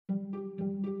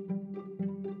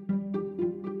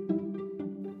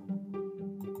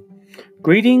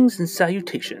Greetings and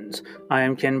salutations. I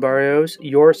am Ken Barrios,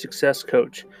 your success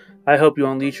coach. I hope you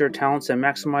unleash your talents and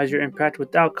maximize your impact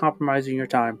without compromising your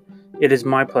time. It is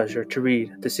my pleasure to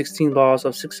read The 16 Laws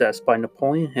of Success by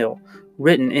Napoleon Hill,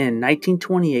 written in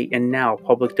 1928 and now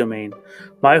public domain.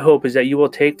 My hope is that you will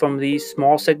take from these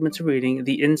small segments of reading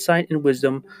the insight and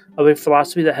wisdom of a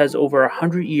philosophy that has over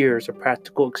 100 years of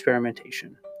practical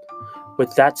experimentation.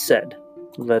 With that said,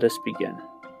 let us begin.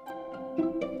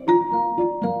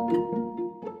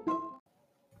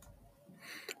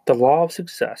 The Law of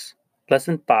Success,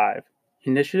 Lesson 5,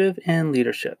 Initiative and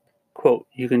Leadership. Quote,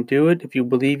 you can do it if you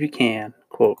believe you can.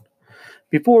 Quote,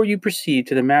 before you proceed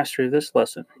to the mastery of this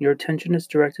lesson, your attention is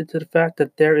directed to the fact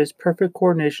that there is perfect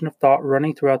coordination of thought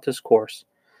running throughout this course.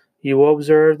 You will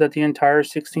observe that the entire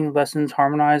 16 lessons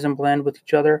harmonize and blend with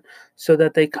each other so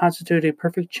that they constitute a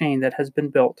perfect chain that has been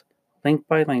built, link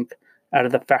by link, out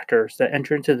of the factors that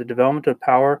enter into the development of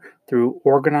power through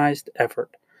organized effort.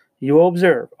 You will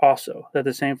observe, also, that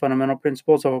the same fundamental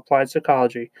principles of applied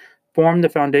psychology form the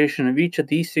foundation of each of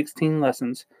these 16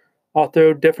 lessons,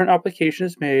 although different application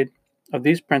is made of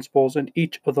these principles in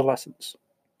each of the lessons.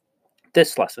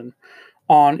 This lesson,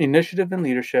 on initiative and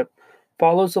leadership,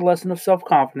 follows the lesson of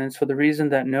self-confidence for the reason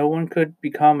that no one could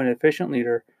become an efficient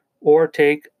leader or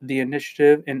take the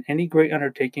initiative in any great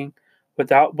undertaking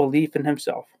without belief in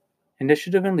himself.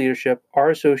 Initiative and leadership are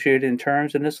associated in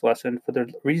terms in this lesson for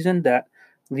the reason that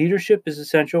leadership is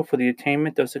essential for the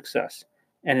attainment of success,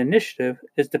 and initiative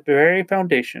is the very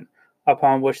foundation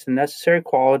upon which the necessary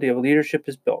quality of leadership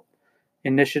is built.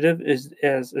 Initiative is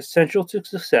as essential to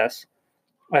success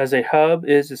as a hub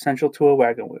is essential to a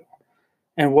wagon wheel.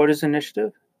 And what is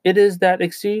initiative? It is that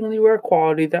exceedingly rare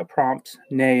quality that prompts,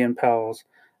 nay impels,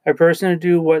 a person to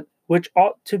do which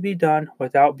ought to be done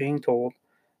without being told.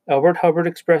 Elbert Hubbard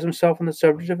expressed himself on the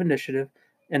subject of initiative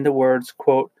in the words,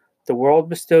 quote, the world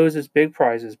bestows its big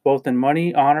prizes, both in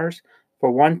money, honors,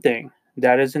 for one thing,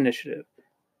 that is initiative.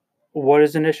 What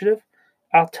is initiative?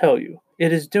 I'll tell you.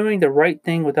 It is doing the right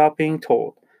thing without being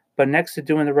told. But next to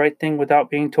doing the right thing without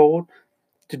being told,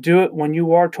 to do it when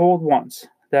you are told once.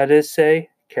 That is, say,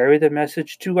 carry the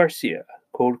message to Garcia,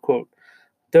 quote, quote.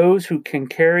 Those who can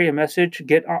carry a message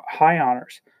get high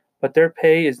honors, but their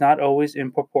pay is not always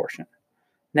in proportion.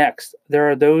 Next, there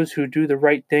are those who do the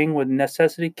right thing when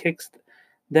necessity kicks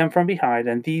them from behind,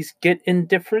 and these get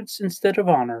indifference instead of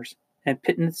honors and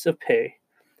pittance of pay.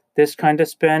 This kind of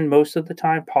spend most of the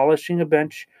time polishing a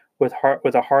bench with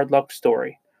a hard luck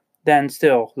story. Then,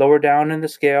 still lower down in the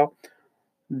scale,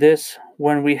 this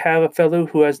when we have a fellow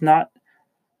who has not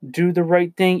do the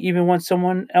right thing even when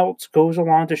someone else goes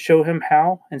along to show him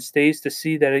how and stays to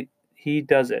see that he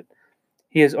does it.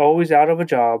 He is always out of a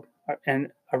job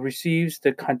and receives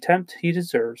the contempt he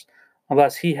deserves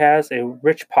unless he has a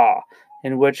rich pa,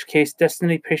 in which case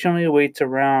destiny patiently awaits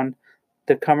around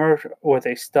the comer with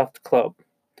a stuffed club.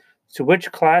 To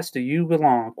which class do you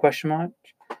belong? Question mark.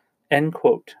 End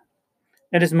quote.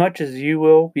 Inasmuch as you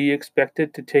will be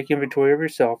expected to take inventory of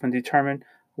yourself and determine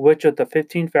which of the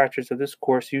 15 factors of this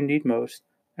course you need most,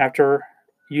 after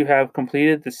you have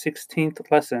completed the 16th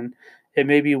lesson, it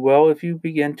may be well if you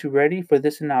begin to ready for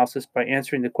this analysis by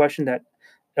answering the question that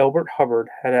Elbert Hubbard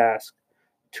had asked,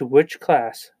 to which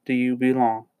class do you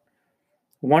belong?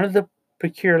 One of the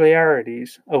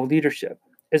peculiarities of leadership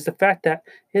is the fact that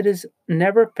it is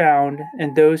never found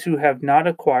in those who have not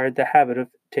acquired the habit of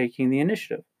taking the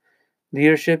initiative.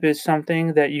 Leadership is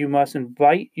something that you must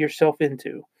invite yourself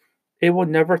into. It will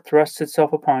never thrust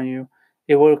itself upon you.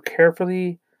 If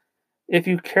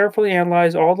you carefully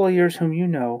analyze all the leaders whom you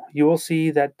know, you will see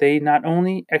that they not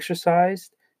only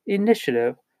exercised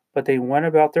initiative, but they went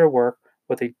about their work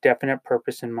with a definite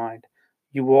purpose in mind.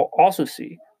 You will also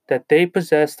see that they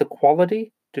possess the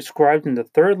quality described in the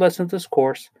third lesson of this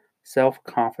course,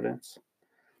 self-confidence.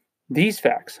 These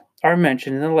facts are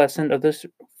mentioned in the lesson of this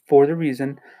for the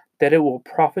reason that it will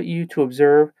profit you to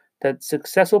observe that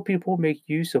successful people make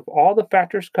use of all the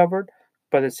factors covered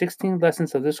by the 16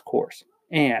 lessons of this course,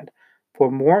 and for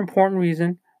a more important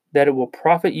reason that it will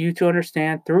profit you to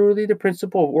understand thoroughly the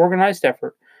principle of organized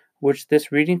effort which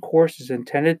this reading course is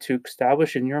intended to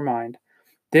establish in your mind.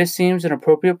 This seems an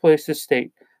appropriate place to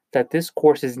state that this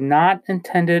course is not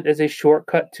intended as a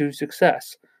shortcut to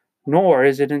success, nor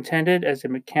is it intended as a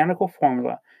mechanical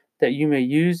formula that you may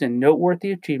use in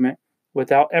noteworthy achievement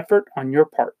without effort on your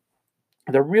part.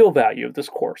 The real value of this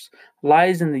course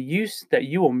lies in the use that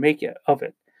you will make of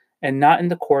it, and not in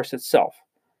the course itself.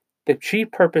 The chief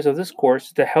purpose of this course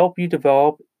is to help you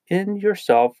develop in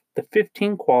yourself the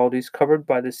 15 qualities covered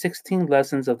by the 16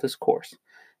 lessons of this course,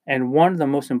 and one of the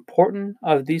most important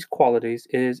of these qualities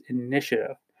is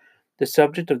initiative, the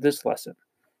subject of this lesson.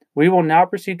 We will now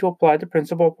proceed to apply the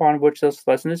principle upon which this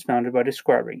lesson is founded by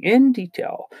describing in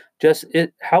detail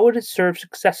how it is served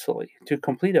successfully to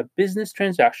complete a business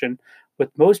transaction what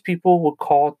most people would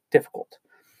call difficult.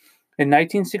 In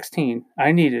 1916,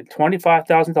 I needed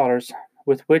 $25,000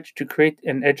 with which to create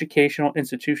an educational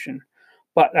institution,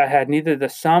 but I had neither the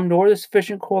sum nor the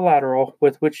sufficient collateral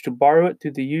with which to borrow it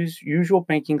through the usual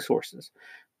banking sources.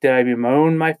 Did I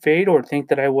bemoan my fate or think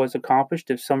that I was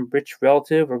accomplished if some rich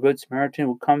relative or good Samaritan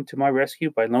would come to my rescue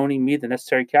by loaning me the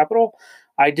necessary capital?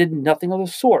 I did nothing of the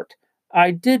sort.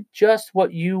 I did just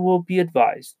what you will be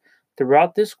advised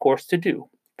throughout this course to do.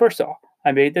 First off,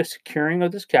 I made the securing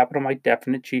of this capital my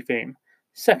definite chief aim.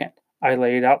 Second, I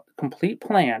laid out a complete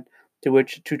plan to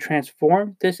which to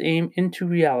transform this aim into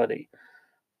reality.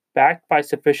 Backed by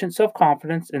sufficient self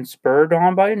confidence and spurred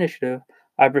on by initiative,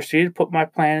 I proceeded to put my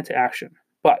plan into action.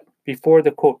 But before the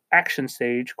quote action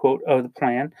stage quote of the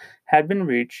plan had been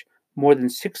reached, more than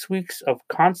 6 weeks of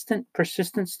constant,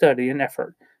 persistent study and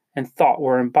effort and thought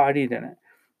were embodied in it.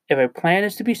 If a plan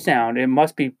is to be sound, it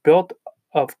must be built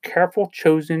of careful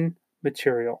chosen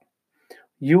material.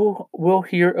 You will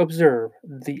here observe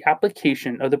the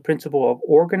application of the principle of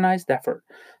organized effort,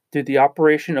 through the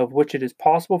operation of which it is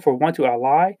possible for one to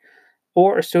ally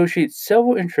or associate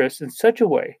several interests in such a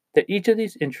way that each of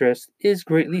these interests is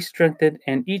greatly strengthened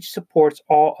and each supports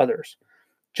all others,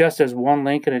 just as one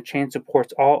link in a chain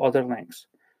supports all other links.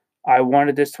 I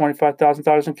wanted this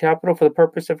 $25,000 in capital for the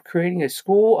purpose of creating a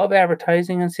school of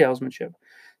advertising and salesmanship.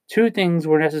 Two things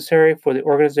were necessary for the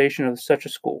organization of such a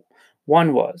school.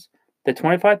 One was the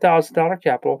 $25,000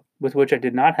 capital, with which I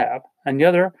did not have, and the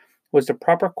other was the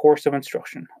proper course of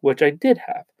instruction, which I did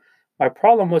have. My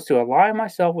problem was to ally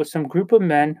myself with some group of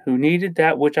men who needed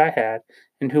that which I had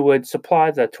and who would supply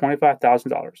the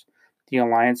 $25,000. The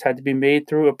alliance had to be made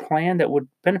through a plan that would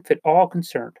benefit all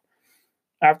concerned.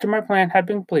 After my plan had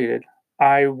been completed,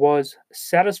 I was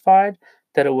satisfied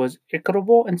that it was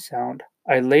equitable and sound.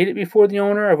 I laid it before the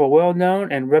owner of a well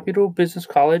known and reputable business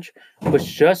college, which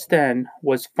just then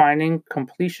was finding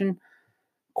completion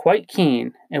quite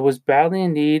keen and was badly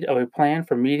in need of a plan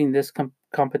for meeting this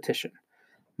competition.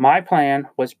 My plan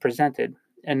was presented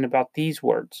in about these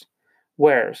words: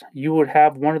 whereas you would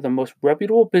have one of the most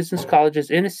reputable business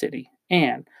colleges in a city,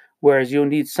 and whereas you'll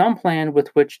need some plan with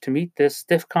which to meet this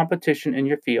stiff competition in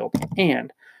your field,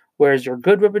 and whereas your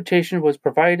good reputation was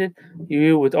provided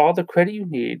you with all the credit you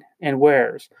need, and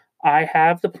whereas I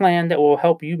have the plan that will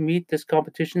help you meet this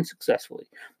competition successfully.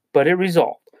 But it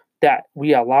resolved that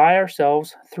we ally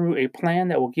ourselves through a plan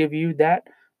that will give you that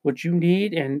which you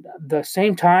need and at the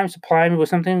same time supply me with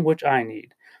something which I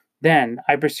need. Then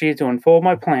I proceeded to unfold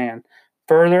my plan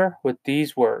further with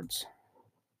these words.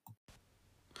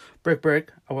 Break.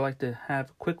 I would like to have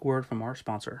a quick word from our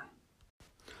sponsor.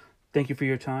 Thank you for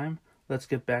your time. Let's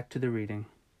get back to the reading.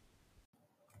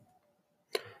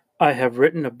 I have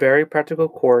written a very practical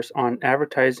course on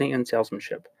advertising and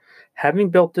salesmanship. Having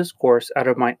built this course out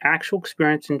of my actual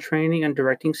experience in training and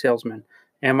directing salesmen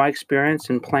and my experience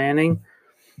in planning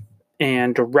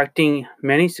and directing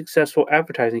many successful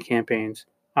advertising campaigns,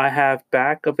 I have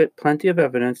back of it plenty of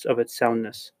evidence of its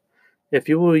soundness. If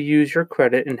you will use your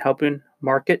credit in helping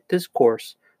market this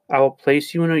course, I will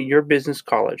place you in your business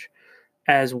college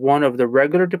as one of the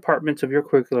regular departments of your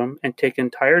curriculum and take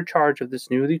entire charge of this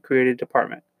newly created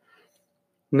department.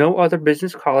 No other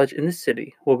business college in the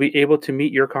city will be able to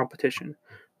meet your competition,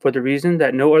 for the reason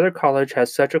that no other college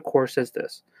has such a course as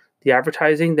this. The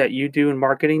advertising that you do in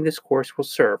marketing this course will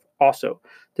serve, also,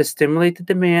 to stimulate the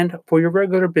demand for your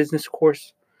regular business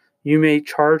course. You may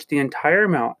charge the entire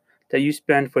amount that you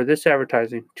spend for this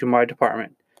advertising to my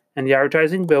department, and the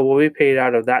advertising bill will be paid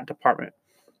out of that department,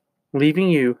 leaving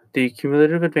you the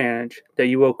cumulative advantage that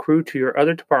you will accrue to your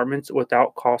other departments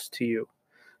without cost to you.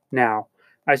 Now,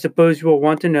 I suppose you will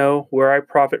want to know where I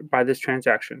profit by this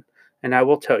transaction, and I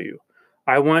will tell you.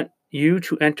 I want you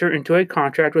to enter into a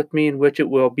contract with me in which it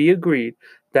will be agreed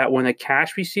that when the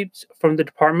cash receipts from the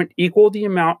department equal the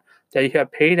amount that you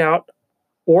have paid out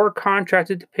or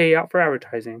contracted to pay out for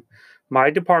advertising, my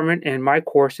department and my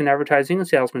course in advertising and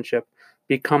salesmanship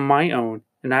become my own,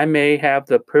 and I may have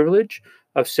the privilege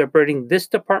of separating this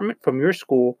department from your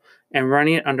school and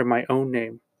running it under my own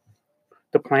name.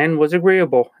 The plan was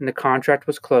agreeable and the contract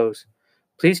was closed.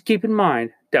 Please keep in mind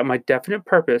that my definite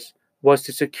purpose was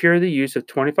to secure the use of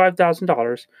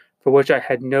 $25,000 for which I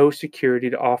had no security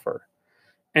to offer.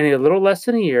 In a little less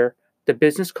than a year, the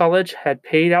business college had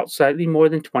paid out slightly more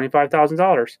than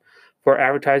 $25,000 for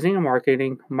advertising and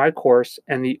marketing my course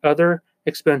and the other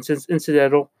expenses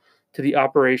incidental to the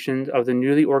operations of the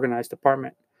newly organized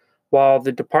department. While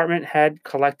the department had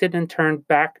collected and turned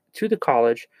back to the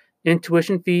college in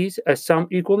tuition fees, a sum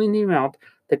equaling the amount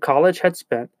the college had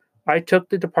spent. I took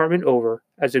the department over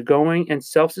as a going and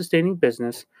self-sustaining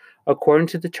business according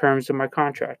to the terms of my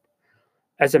contract.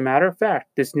 As a matter of fact,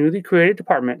 this newly created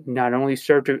department not only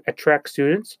served to attract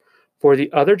students for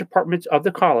the other departments of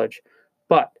the college,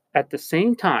 but at the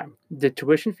same time, the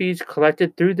tuition fees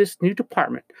collected through this new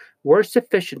department were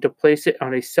sufficient to place it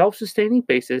on a self sustaining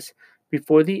basis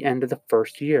before the end of the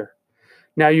first year.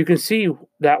 Now, you can see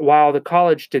that while the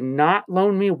college did not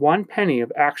loan me one penny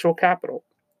of actual capital,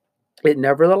 it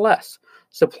nevertheless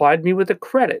supplied me with a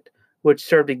credit which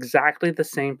served exactly the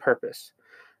same purpose.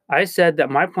 I said that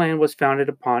my plan was founded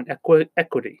upon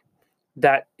equity,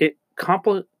 that it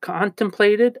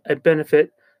contemplated a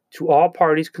benefit to all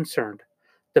parties concerned.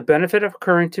 The benefit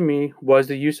occurring to me was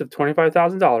the use of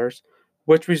 $25,000,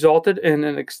 which resulted in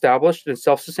an established and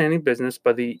self sustaining business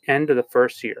by the end of the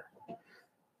first year.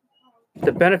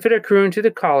 The benefit accruing to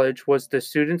the college was the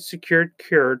students secured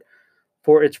cured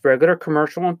for its regular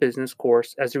commercial and business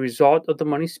course as a result of the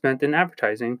money spent in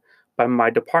advertising by my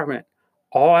department,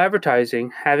 all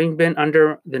advertising having been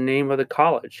under the name of the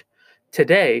college.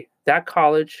 Today, that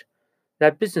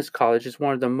business college, is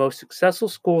one of the most successful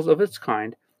schools of its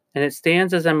kind, and it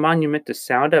stands as a monument to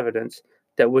sound evidence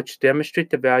that which demonstrate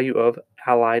the value of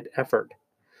allied effort.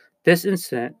 This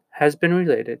incident has been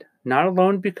related, not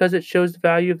alone because it shows the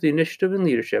value of the initiative and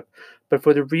leadership, but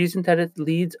for the reason that it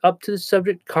leads up to the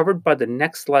subject covered by the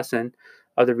next lesson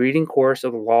of the reading course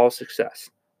of the Law of Success,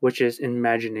 which is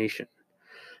imagination.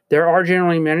 There are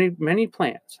generally many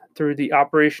plans through the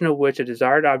operation of which a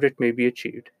desired object may be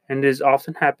achieved, and it is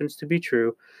often happens to be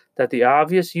true that the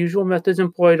obvious usual methods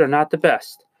employed are not the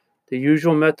best. The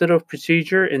usual method of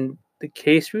procedure in the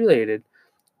case related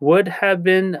would have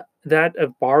been that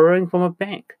of borrowing from a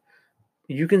bank.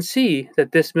 You can see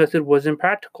that this method was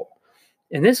impractical.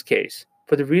 In this case,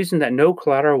 for the reason that no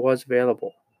collateral was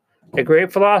available. A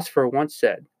great philosopher once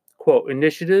said, quote,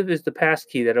 initiative is the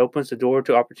passkey that opens the door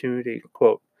to opportunity.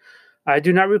 Quote, I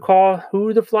do not recall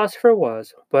who the philosopher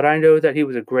was, but I know that he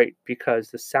was a great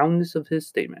because the soundness of his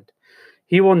statement.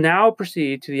 He will now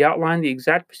proceed to outline the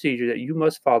exact procedure that you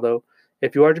must follow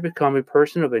if you are to become a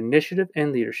person of initiative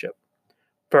and leadership.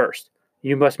 First,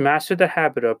 you must master the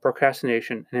habit of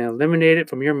procrastination and eliminate it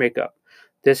from your makeup.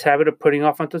 This habit of putting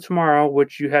off until tomorrow,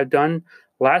 which you have done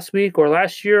last week or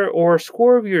last year or a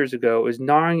score of years ago, is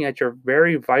gnawing at your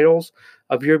very vitals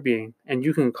of your being, and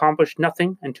you can accomplish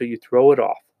nothing until you throw it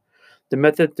off. The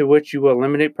method through which you will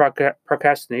eliminate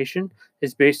procrastination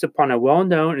is based upon a well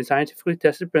known and scientifically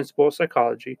tested principle of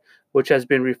psychology, which has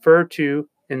been referred to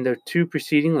in the two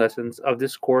preceding lessons of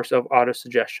this course of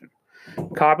autosuggestion.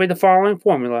 Copy the following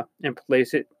formula and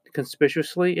place it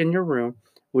conspicuously in your room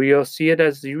where you'll see it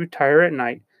as you retire at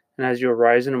night and as you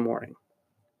arise in the morning.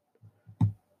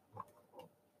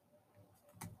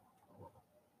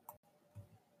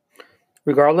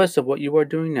 Regardless of what you are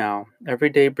doing now, every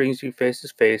day brings you face to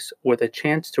face with a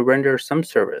chance to render some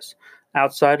service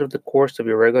outside of the course of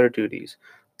your regular duties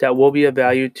that will be of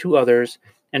value to others,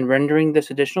 and rendering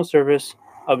this additional service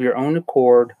of your own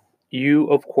accord, you,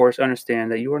 of course,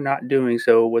 understand that you are not doing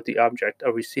so with the object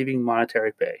of receiving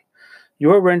monetary pay.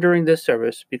 You are rendering this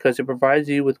service because it provides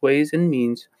you with ways and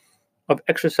means of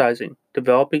exercising,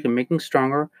 developing, and making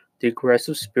stronger the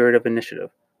aggressive spirit of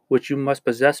initiative, which you must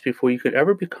possess before you could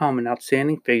ever become an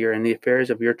outstanding figure in the affairs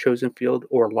of your chosen field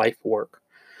or life work.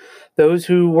 Those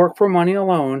who work for money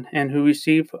alone and who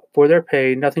receive for their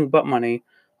pay nothing but money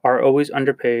are always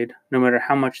underpaid, no matter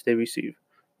how much they receive.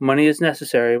 Money is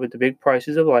necessary, but the big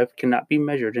prices of life cannot be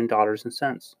measured in dollars and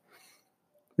cents.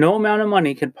 No amount of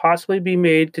money can possibly be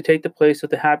made to take the place of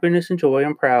the happiness and joy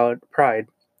and pride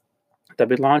that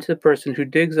belong to the person who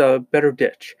digs a better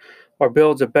ditch, or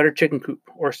builds a better chicken coop,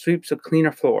 or sweeps a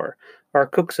cleaner floor, or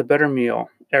cooks a better meal.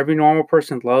 Every normal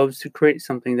person loves to create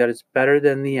something that is better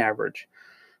than the average.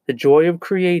 The joy of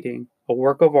creating a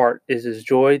work of art is a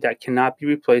joy that cannot be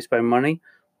replaced by money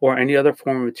or any other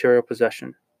form of material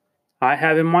possession. I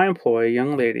have in my employ a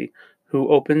young lady who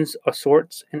opens,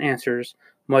 assorts, and answers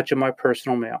much of my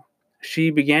personal mail.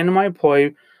 She began in my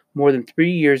employ more than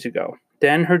 3 years ago.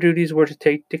 Then her duties were to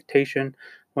take dictation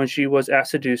when she was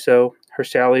asked to do so. Her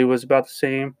salary was about the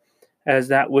same as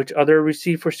that which others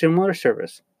received for similar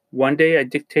service. One day I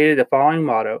dictated the following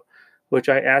motto, which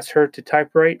I asked her to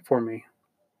typewrite for me.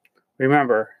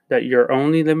 Remember that your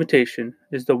only limitation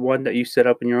is the one that you set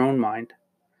up in your own mind.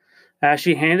 As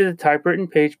she handed the typewritten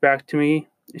page back to me,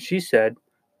 she said,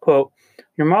 quote,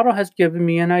 your model has given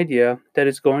me an idea that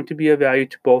is going to be of value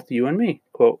to both you and me.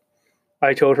 Quote,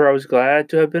 I told her I was glad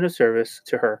to have been of service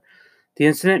to her. The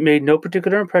incident made no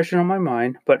particular impression on my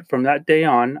mind, but from that day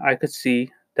on I could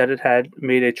see that it had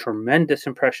made a tremendous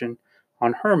impression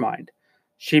on her mind.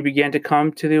 She began to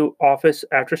come to the office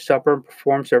after supper and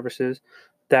perform services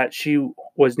that she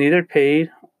was neither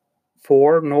paid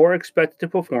for nor expected to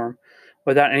perform.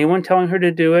 Without anyone telling her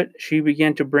to do it, she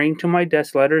began to bring to my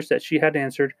desk letters that she had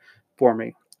answered for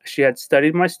me. She had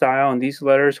studied my style, and these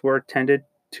letters were attended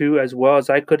to as well as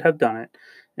I could have done it.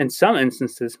 In some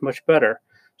instances, much better.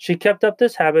 She kept up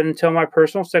this habit until my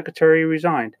personal secretary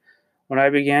resigned. When I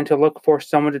began to look for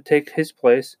someone to take his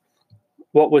place,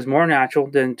 what was more natural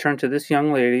than turn to this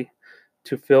young lady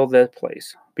to fill that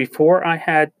place? Before I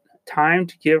had time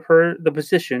to give her the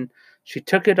position, she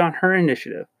took it on her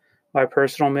initiative. My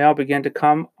personal mail began to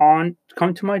come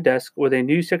to my desk with a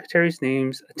new secretary's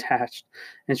names attached,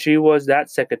 and she was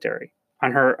that secretary.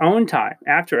 On her own time,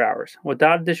 after hours,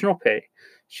 without additional pay,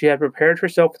 she had prepared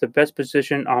herself for the best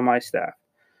position on my staff.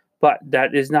 But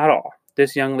that is not all.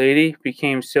 This young lady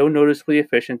became so noticeably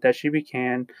efficient that she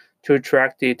began to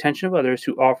attract the attention of others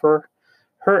who offer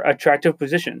her attractive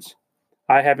positions.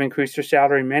 I have increased her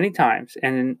salary many times,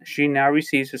 and she now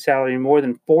receives a salary more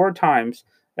than 4 times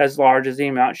as large as the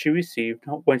amount she received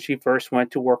when she first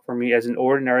went to work for me as an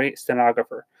ordinary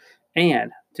stenographer.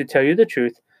 And, to tell you the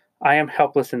truth, I am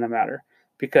helpless in the matter,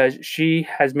 because she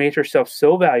has made herself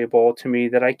so valuable to me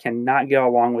that I cannot get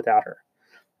along without her.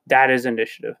 That is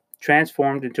initiative,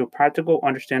 transformed into practical,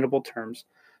 understandable terms.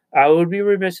 I would be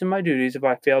remiss in my duties if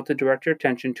I failed to direct your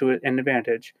attention to an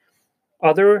advantage,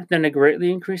 other than a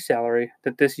greatly increased salary,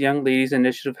 that this young lady's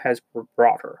initiative has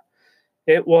brought her.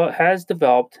 Has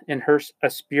developed in her a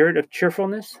spirit of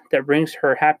cheerfulness that brings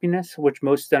her happiness, which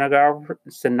most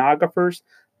stenographers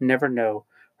never know.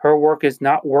 Her work is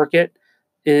not work it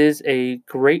is a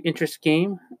great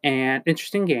interesting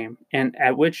game, and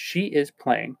at which she is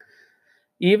playing.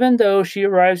 Even though she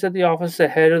arrives at the office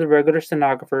ahead of the regular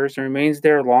stenographers and remains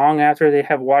there long after they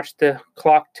have watched the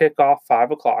clock tick off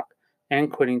 5 o'clock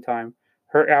and quitting time,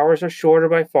 her hours are shorter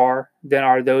by far than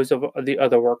are those of the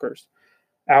other workers.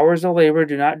 Hours of labor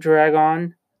do not drag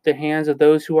on the hands of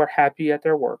those who are happy at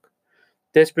their work.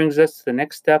 This brings us to the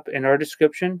next step in our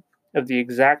description of the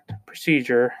exact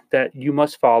procedure that you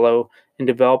must follow in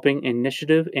developing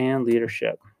initiative and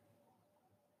leadership.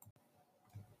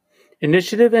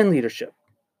 Initiative and leadership.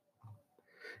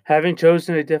 Having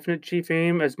chosen a definite chief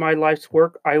aim as my life's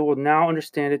work, I will now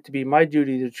understand it to be my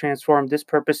duty to transform this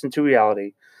purpose into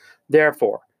reality.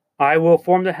 Therefore, I will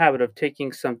form the habit of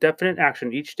taking some definite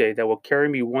action each day that will carry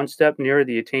me one step nearer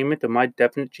the attainment of my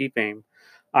definite chief aim.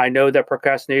 I know that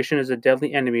procrastination is a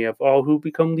deadly enemy of all who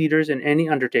become leaders in any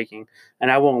undertaking,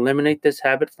 and I will eliminate this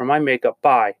habit from my makeup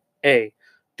by A.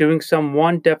 Doing some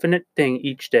one definite thing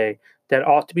each day that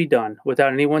ought to be done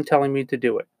without anyone telling me to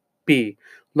do it. B.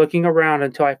 Looking around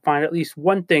until I find at least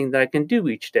one thing that I can do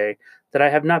each day that I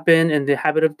have not been in the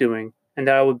habit of doing, and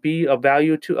that I would be of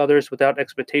value to others without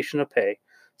expectation of pay.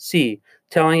 C.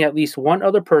 Telling at least one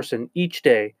other person each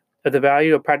day of the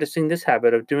value of practicing this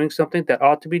habit of doing something that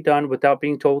ought to be done without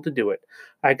being told to do it.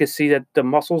 I can see that the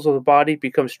muscles of the body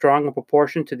become strong in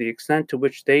proportion to the extent to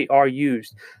which they are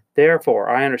used. Therefore,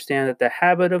 I understand that the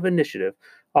habit of initiative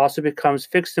also becomes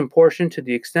fixed in proportion to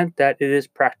the extent that it is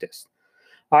practiced.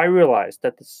 I realize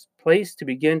that the place to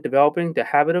begin developing the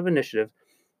habit of initiative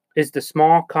is the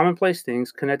small, commonplace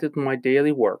things connected with my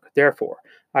daily work. Therefore,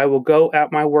 I will go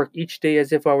at my work each day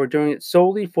as if I were doing it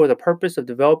solely for the purpose of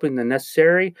developing the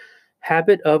necessary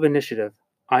habit of initiative.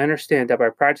 I understand that by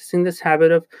practicing this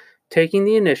habit of taking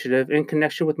the initiative in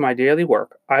connection with my daily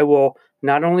work, I will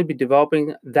not only be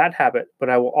developing that habit, but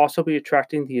I will also be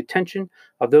attracting the attention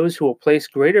of those who will place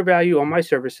greater value on my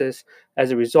services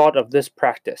as a result of this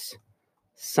practice.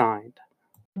 Signed.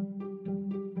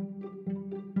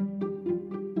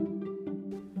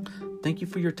 Thank you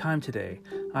for your time today.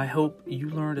 I hope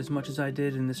you learned as much as I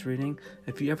did in this reading.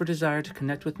 If you ever desire to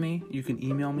connect with me, you can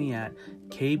email me at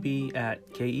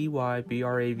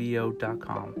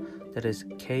kb@keybravo.com. That is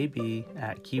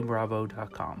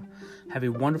kb@keybravo.com. Have a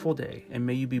wonderful day, and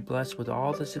may you be blessed with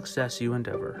all the success you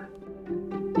endeavor.